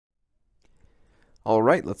All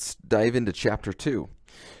right, let's dive into Chapter 2.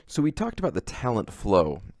 So we talked about the talent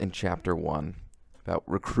flow in Chapter 1, about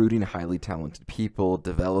recruiting highly talented people,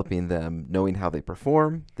 developing them, knowing how they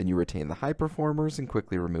perform, then you retain the high performers and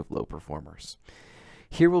quickly remove low performers.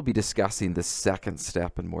 Here we'll be discussing the second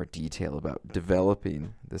step in more detail about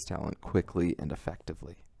developing this talent quickly and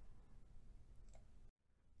effectively.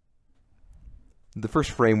 The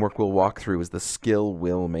first framework we'll walk through is the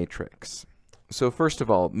skill-will matrix. So first of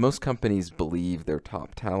all, most companies believe their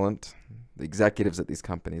top talent, the executives at these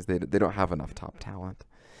companies, they don't have enough top talent.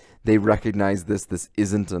 They recognize this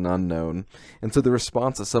isn't an unknown. And so the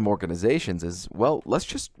response of some organizations is, well, let's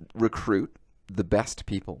just recruit the best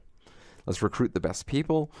people. Let's recruit the best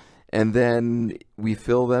people, and then we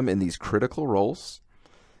fill them in these critical roles,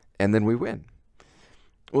 and then we win.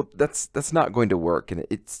 Well, that's not going to work, and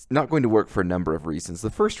it's not going to work for a number of reasons. The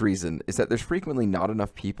first reason is that there's frequently not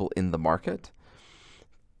enough people in the market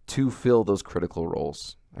to fill those critical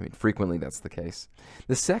roles. I mean, frequently that's the case.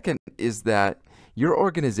 The second is that your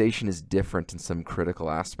organization is different in some critical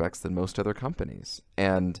aspects than most other companies.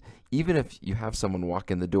 And even if you have someone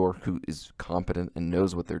walk in the door who is competent and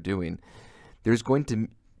knows what they're doing, there's going to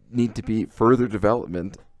need to be further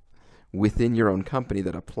development within your own company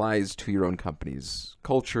that applies to your own company's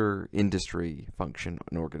culture, industry, function,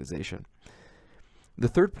 and organization. The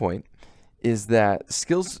third point is that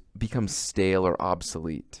skills become stale or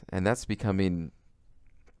obsolete, and that's becoming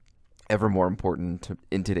ever more important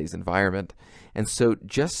in today's environment. And so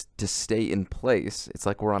just to stay in place, it's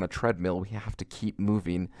like we're on a treadmill. We have to keep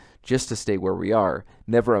moving just to stay where we are,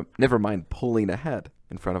 never mind pulling ahead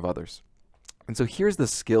in front of others. And so here's the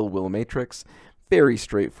skill-will matrix. Very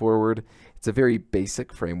straightforward. It's a very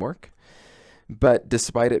basic framework, but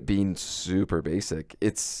despite it being super basic,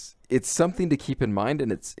 it's something to keep in mind,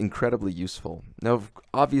 and it's incredibly useful. Now,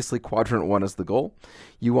 obviously, quadrant 1 is the goal.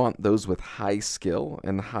 You want those with high skill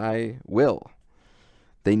and high will.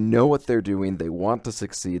 They know what they're doing, they want to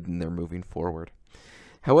succeed, and they're moving forward.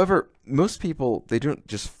 However, most people, they don't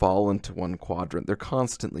just fall into one quadrant. They're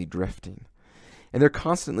constantly drifting. And they're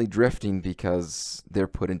constantly drifting because they're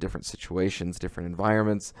put in different situations, different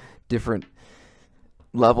environments, different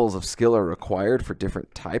levels of skill are required for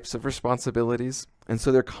different types of responsibilities. And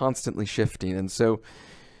so they're constantly shifting. And so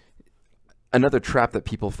another trap that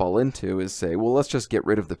people fall into is say, well, let's just get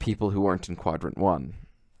rid of the people who aren't in quadrant 1.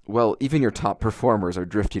 Well, even your top performers are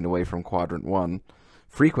drifting away from quadrant 1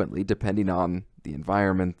 frequently, depending on the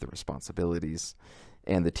environment, the responsibilities,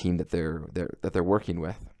 and the team that they're working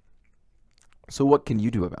with. So what can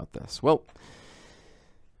you do about this? Well,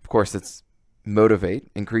 of course, it's motivate,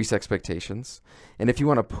 increase expectations. And if you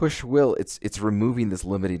want to push will, it's removing this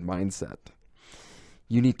limiting mindset.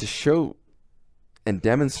 You need to show and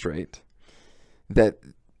demonstrate that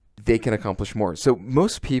they can accomplish more. So many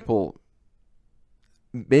people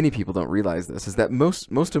don't realize this, is that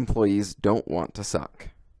most employees don't want to suck.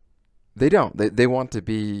 They don't. They want to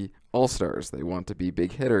be all-stars. They want to be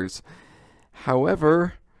big hitters.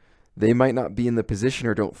 However, they might not be in the position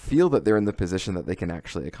or don't feel that they're in the position that they can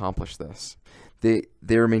actually accomplish this.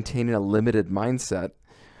 They're maintaining a limited mindset,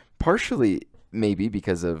 partially maybe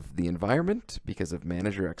because of the environment, because of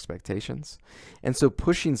manager expectations. And so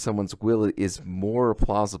pushing someone's will is more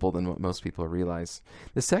plausible than what most people realize.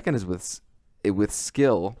 The second is with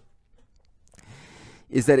skill,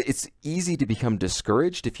 is that it's easy to become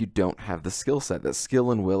discouraged if you don't have the skill set. That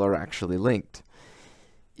skill and will are actually linked.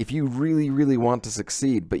 If you really, really want to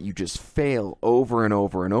succeed, but you just fail over and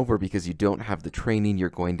over and over because you don't have the training, you're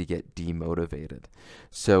going to get demotivated.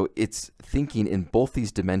 So it's thinking in both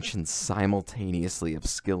these dimensions simultaneously of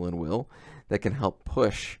skill and will that can help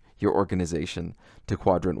push your organization to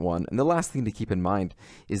quadrant 1. And the last thing to keep in mind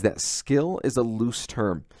is that skill is a loose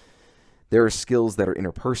term. There are skills that are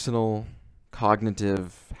interpersonal,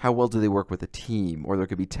 cognitive, how well do they work with a team, or there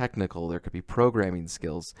could be technical, there could be programming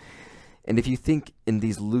skills. And if you think in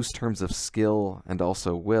these loose terms of skill and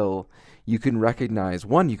also will, you can recognize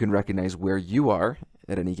where you are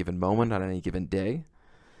at any given moment, on any given day,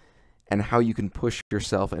 and how you can push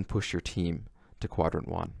yourself and push your team to quadrant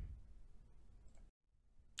 1.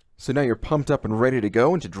 So now you're pumped up and ready to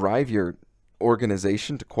go and to drive your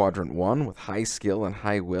organization to quadrant 1 with high skill and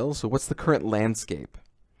high will. So what's the current landscape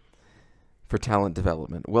for talent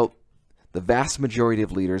development? Well, the vast majority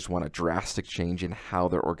of leaders want a drastic change in how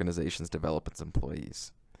their organizations develop its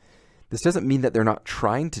employees. This doesn't mean that they're not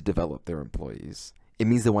trying to develop their employees. It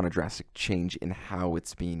means they want a drastic change in how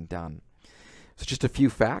it's being done. So just a few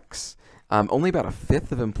facts. Only about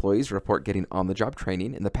 1/5 of employees report getting on-the-job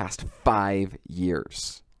training in the past 5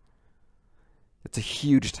 years. It's a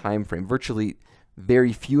huge time frame. Virtually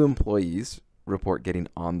very few employees report getting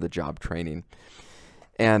on-the-job training.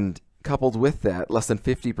 And coupled with that, less than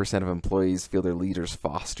 50% of employees feel their leaders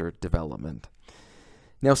foster development.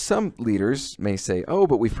 Now, some leaders may say, oh,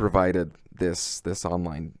 but we've provided this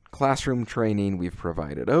online classroom training, we've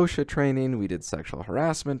provided OSHA training, we did sexual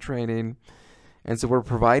harassment training, and so we're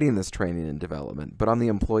providing this training and development. But on the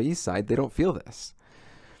employee side, they don't feel this.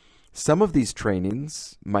 Some of these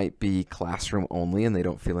trainings might be classroom only and they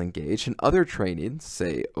don't feel engaged. And other trainings,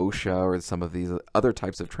 say OSHA or some of these other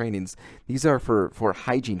types of trainings, these are for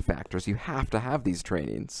hygiene factors. You have to have these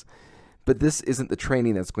trainings. But this isn't the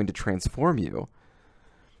training that's going to transform you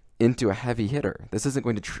into a heavy hitter. This isn't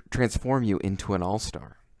going to transform you into an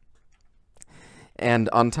all-star. And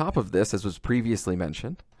on top of this, as was previously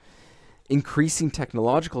mentioned, increasing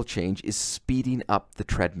technological change is speeding up the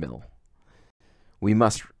treadmill. We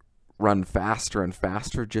must run faster and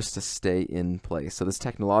faster just to stay in place. So this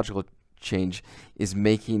technological change is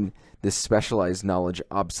making this specialized knowledge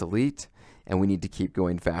obsolete, and we need to keep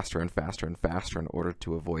going faster and faster and faster in order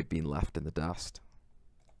to avoid being left in the dust.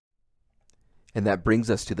 And that brings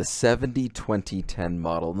us to the 70-20-10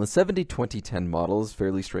 model. And the 70-20-10 model is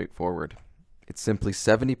fairly straightforward. It's simply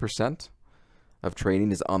 70% of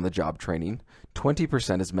training is on-the-job training,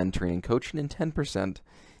 20% is mentoring and coaching, and 10%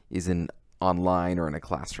 is in online or in a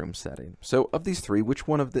classroom setting. So of these three, which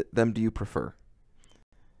one of them do you prefer?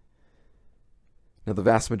 Now, the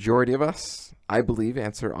vast majority of us, I believe,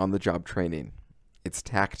 answer on-the-job training. It's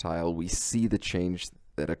tactile. We see the change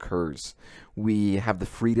that occurs. We have the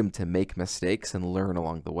freedom to make mistakes and learn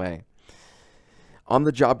along the way.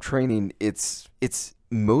 On-the-job training, it's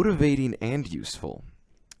motivating and useful.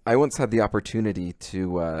 I once had the opportunity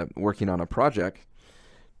to, working on a project,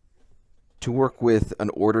 to work with an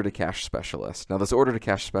order-to-cash specialist. Now, this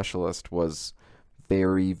order-to-cash specialist was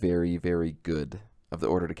very, very, very good of the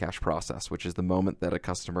order-to-cash process, which is the moment that a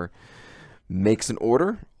customer makes an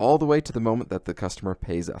order all the way to the moment that the customer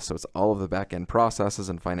pays us. So it's all of the back-end processes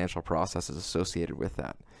and financial processes associated with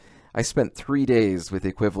that. I spent 3 days with the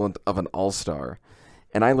equivalent of an all-star,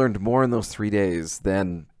 and I learned more in those 3 days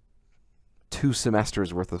than 2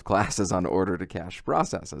 semesters worth of classes on order-to-cash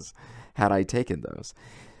processes had I taken those.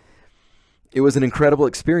 It was an incredible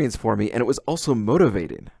experience for me, and it was also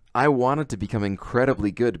motivating. I wanted to become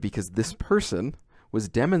incredibly good because this person was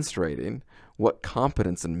demonstrating what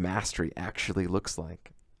competence and mastery actually looks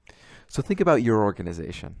like. So think about your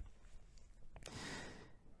organization.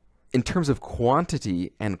 In terms of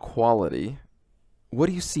quantity and quality, what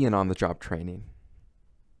do you see in on-the-job training?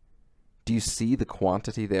 Do you see the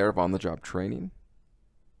quantity there of on-the-job training?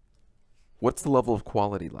 What's the level of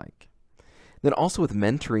quality like? Then also with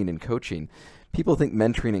mentoring and coaching, people think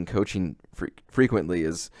mentoring and coaching frequently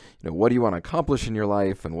is, what do you want to accomplish in your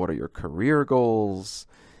life and what are your career goals?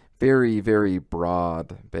 Very, very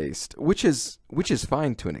broad-based, which is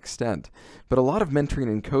fine to an extent. But a lot of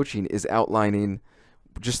mentoring and coaching is outlining,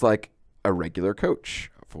 just like a regular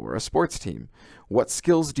coach for a sports team, what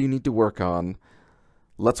skills do you need to work on?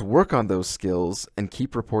 Let's work on those skills and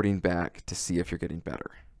keep reporting back to see if you're getting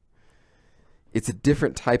better. It's a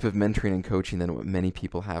different type of mentoring and coaching than what many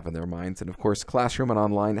people have in their minds. And of course, classroom and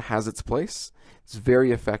online has its place. It's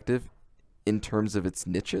very effective in terms of its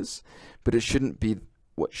niches, but it shouldn't be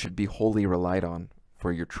what should be wholly relied on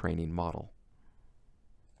for your training model.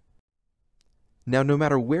 Now, no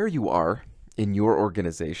matter where you are in your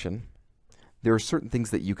organization, there are certain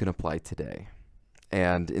things that you can apply today.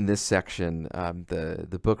 And in this section,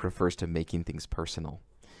 the book refers to making things personal.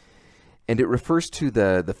 And it refers to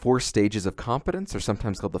the 4 stages of competence, or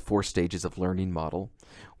sometimes called the 4 stages of learning model,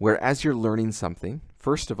 where as you're learning something,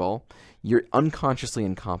 first of all, you're unconsciously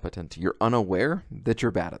incompetent. You're unaware that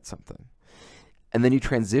you're bad at something. And then you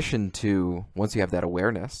transition to, once you have that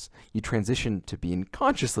awareness, you transition to being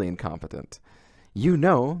consciously incompetent. You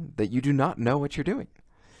know that you do not know what you're doing.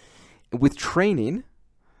 With training,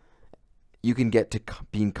 you can get to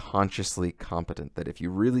being consciously competent, that if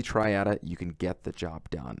you really try at it, you can get the job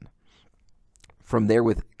done. From there,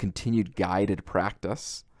 with continued guided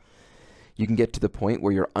practice, you can get to the point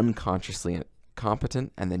where you're unconsciously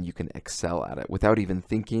competent, and then you can excel at it. Without even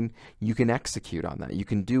thinking, you can execute on that. You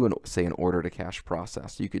can do, say, an order-to-cash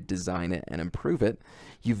process. You could design it and improve it.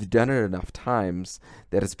 You've done it enough times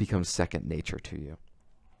that it's become second nature to you.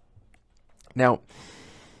 Now,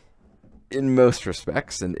 in most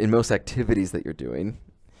respects, and in most activities that you're doing,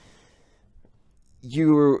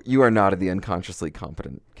 you are not in the unconsciously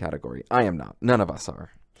competent category. I am not. None of us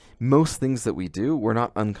are. Most things that we do, we're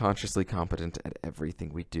not unconsciously competent at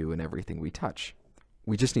everything we do and everything we touch.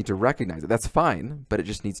 We just need to recognize it. That's fine, but it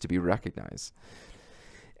just needs to be recognized.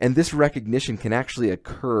 And this recognition can actually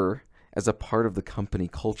occur as a part of the company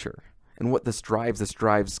culture. And what this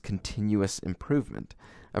drives continuous improvement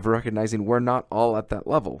of recognizing we're not all at that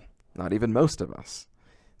level, not even most of us.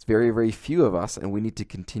 It's very, very few of us, and we need to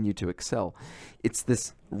continue to excel. It's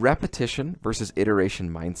this repetition versus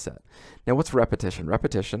iteration mindset. Now, what's repetition?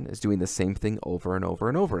 Repetition is doing the same thing over and over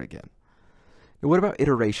and over again. Now, what about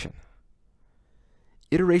iteration?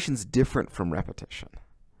 Iteration's different from repetition.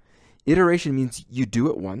 Iteration means you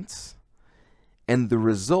do it once, and the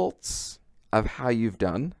results of how you've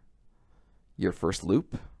done your first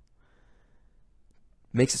loop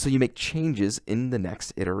makes it so you make changes in the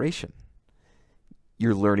next iteration.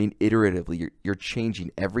 You're learning iteratively. You're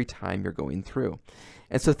changing every time you're going through.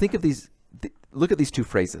 And so think of these, look at these two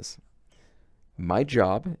phrases. My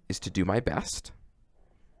job is to do my best,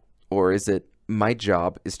 or is it my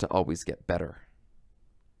job is to always get better?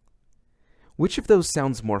 Which of those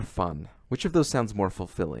sounds more fun? Which of those sounds more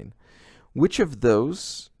fulfilling? Which of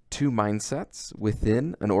those two mindsets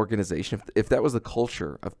within an organization, if that was the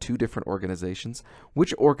culture of two different organizations,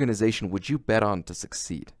 which organization would you bet on to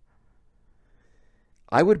succeed?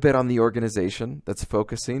 I would bet on the organization that's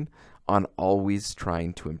focusing on always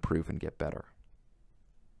trying to improve and get better.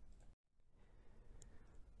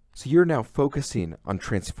 So you're now focusing on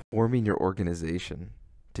transforming your organization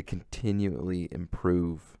to continually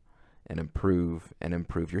improve and improve and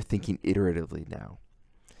improve. You're thinking iteratively now.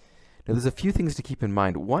 Now, there's a few things to keep in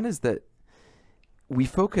mind. One is that we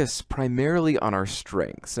focus primarily on our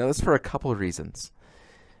strengths. Now, that's for a couple of reasons.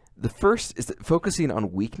 The first is that focusing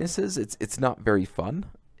on weaknesses, it's not very fun.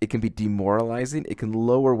 It can be demoralizing. It can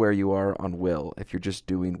lower where you are on will if you're just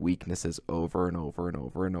doing weaknesses over and over and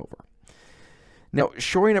over and over. Now,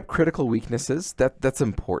 shoring up critical weaknesses, that's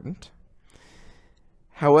important.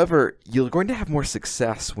 However, you're going to have more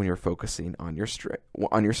success when you're focusing on your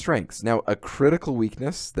strengths. Now, a critical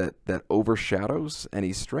weakness that overshadows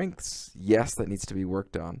any strengths, yes, that needs to be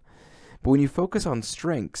worked on. But when you focus on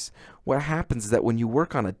strengths, what happens is that when you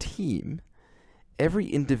work on a team, every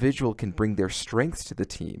individual can bring their strengths to the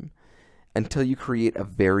team until you create a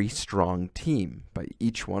very strong team by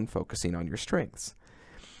each one focusing on your strengths.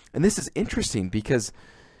 And this is interesting because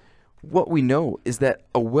what we know is that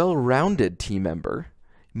a well-rounded team member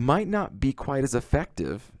might not be quite as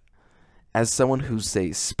effective as someone who's,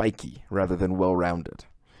 say, spiky rather than well-rounded.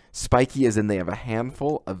 Spiky as in they have a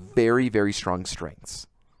handful of very, very strong strengths.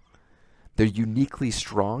 They're uniquely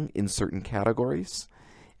strong in certain categories,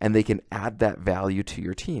 and they can add that value to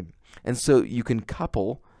your team. And so you can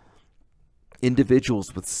couple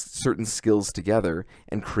individuals with certain skills together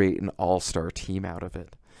and create an all-star team out of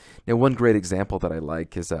it. Now, one great example that I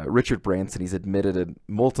like is Richard Branson. He's admitted in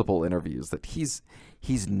multiple interviews that he's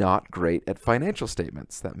not great at financial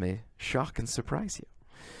statements. That may shock and surprise you.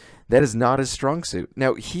 That is not his strong suit.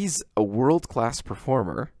 Now, he's a world-class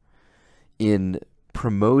performer in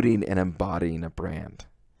promoting and embodying a brand.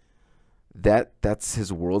 That's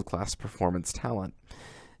his world-class performance talent.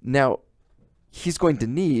 Now, he's going to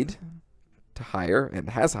need to hire, and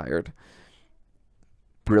has hired,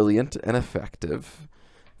 brilliant and effective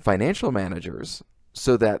financial managers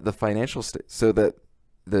so that the financial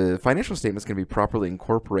statements can be properly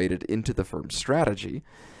incorporated into the firm's strategy,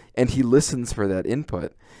 and he listens for that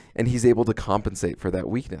input, and he's able to compensate for that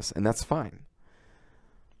weakness, and that's fine.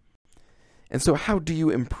 And so how do you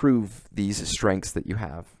improve these strengths that you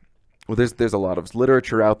have? Well, there's a lot of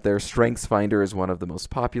literature out there. Strengths Finder is one of the most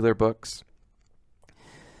popular books.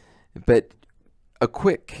 But a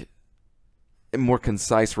quick and more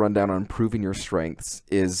concise rundown on improving your strengths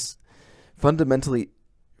is fundamentally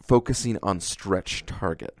focusing on stretch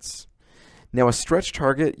targets. Now, a stretch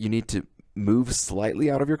target, you need to move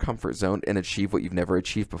slightly out of your comfort zone and achieve what you've never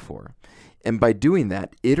achieved before. And by doing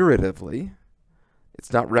that iteratively,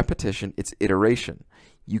 it's not repetition, it's iteration.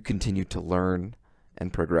 You continue to learn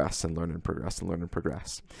and progress and learn and progress and learn and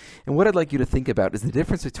progress. And what I'd like you to think about is the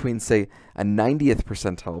difference between, say, a 90th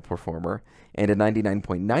percentile performer and a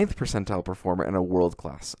 99.9th percentile performer and a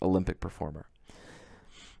world-class Olympic performer.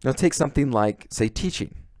 Now take something like, say,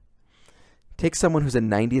 teaching. Take someone who's a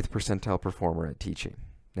 90th percentile performer at teaching.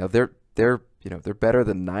 Now they're better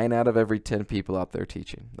than 9 out of every 10 people out there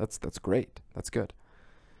teaching. That's great. That's good.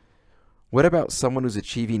 What about someone who's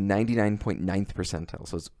achieving 99.9th percentile?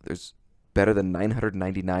 So there's better than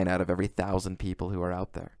 999 out of every 1,000 people who are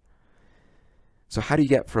out there. So how do you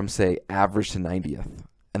get from, say, average to 90th,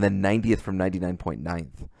 and then 90th from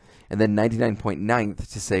 99.9th, and then 99.9th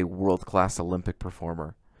to, say, world-class Olympic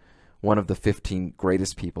performer, one of the 15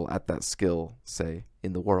 greatest people at that skill, say,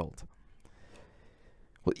 in the world?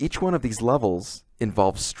 Well, each one of these levels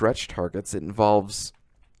involves stretch targets. It involves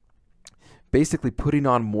basically putting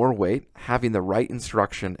on more weight, having the right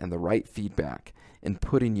instruction and the right feedback, and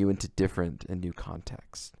putting you into different and new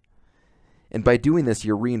contexts. And by doing this,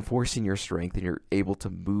 you're reinforcing your strength and you're able to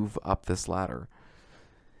move up this ladder.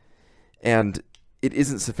 And it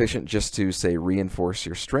isn't sufficient just to say reinforce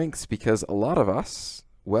your strengths, because a lot of us,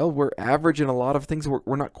 well, we're average in a lot of things.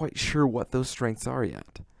 We're not quite sure what those strengths are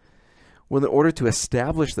yet. Well, in order to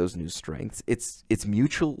establish those new strengths, it's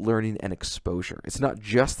mutual learning and exposure. It's not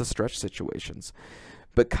just the stretch situations,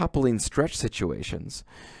 but coupling stretch situations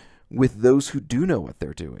with those who do know what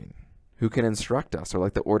they're doing, who can instruct us, or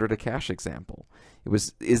like the order to cash example.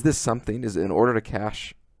 Is this something, is an order to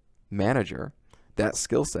cash manager, that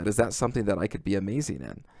skill set, is that something that I could be amazing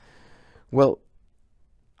in? Well,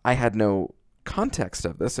 I had no context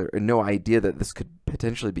of this, or no idea that this could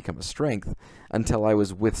potentially become a strength until I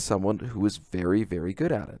was with someone who was very, very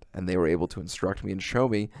good at it. And they were able to instruct me and show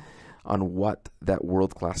me on what that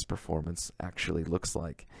world-class performance actually looks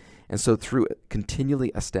like. And so through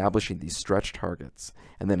continually establishing these stretch targets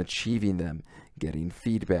and then achieving them, getting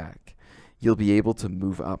feedback, you'll be able to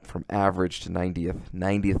move up from average to 90th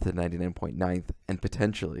to 99.9th, and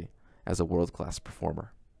potentially as a world-class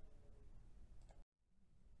performer.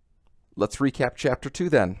 Let's recap Chapter 2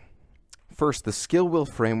 then. First, the skill will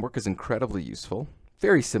framework is incredibly useful.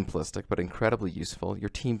 Very simplistic, but incredibly useful. Your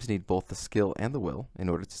teams need both the skill and the will in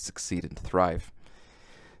order to succeed and to thrive.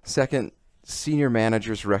 Second, senior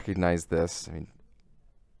managers recognize this. I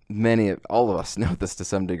mean, all of us know this to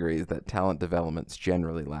some degree, is that talent development is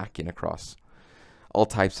generally lacking across all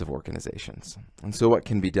types of organizations. And so what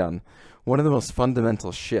can be done? One of the most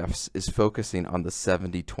fundamental shifts is focusing on the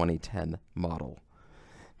 70-20-10 model.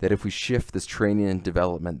 That if we shift this training and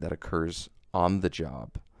development that occurs on the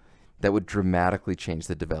job, that would dramatically change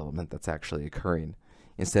the development that's actually occurring.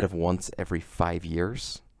 Instead of once every 5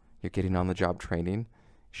 years, you're getting on the job training,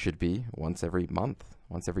 should be once every month,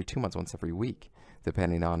 once every 2 months, once every week,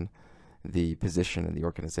 depending on the position in the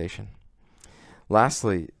organization.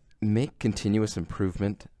 Lastly, make continuous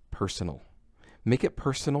improvement personal. Make it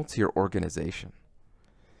personal to your organization.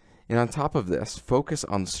 And on top of this, focus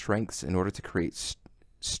on strengths in order to create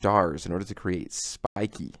stars, in order to create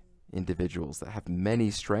spiky individuals that have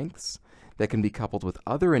many strengths that can be coupled with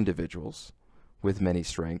other individuals with many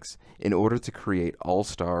strengths in order to create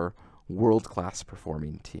all-star, world-class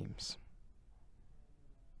performing teams.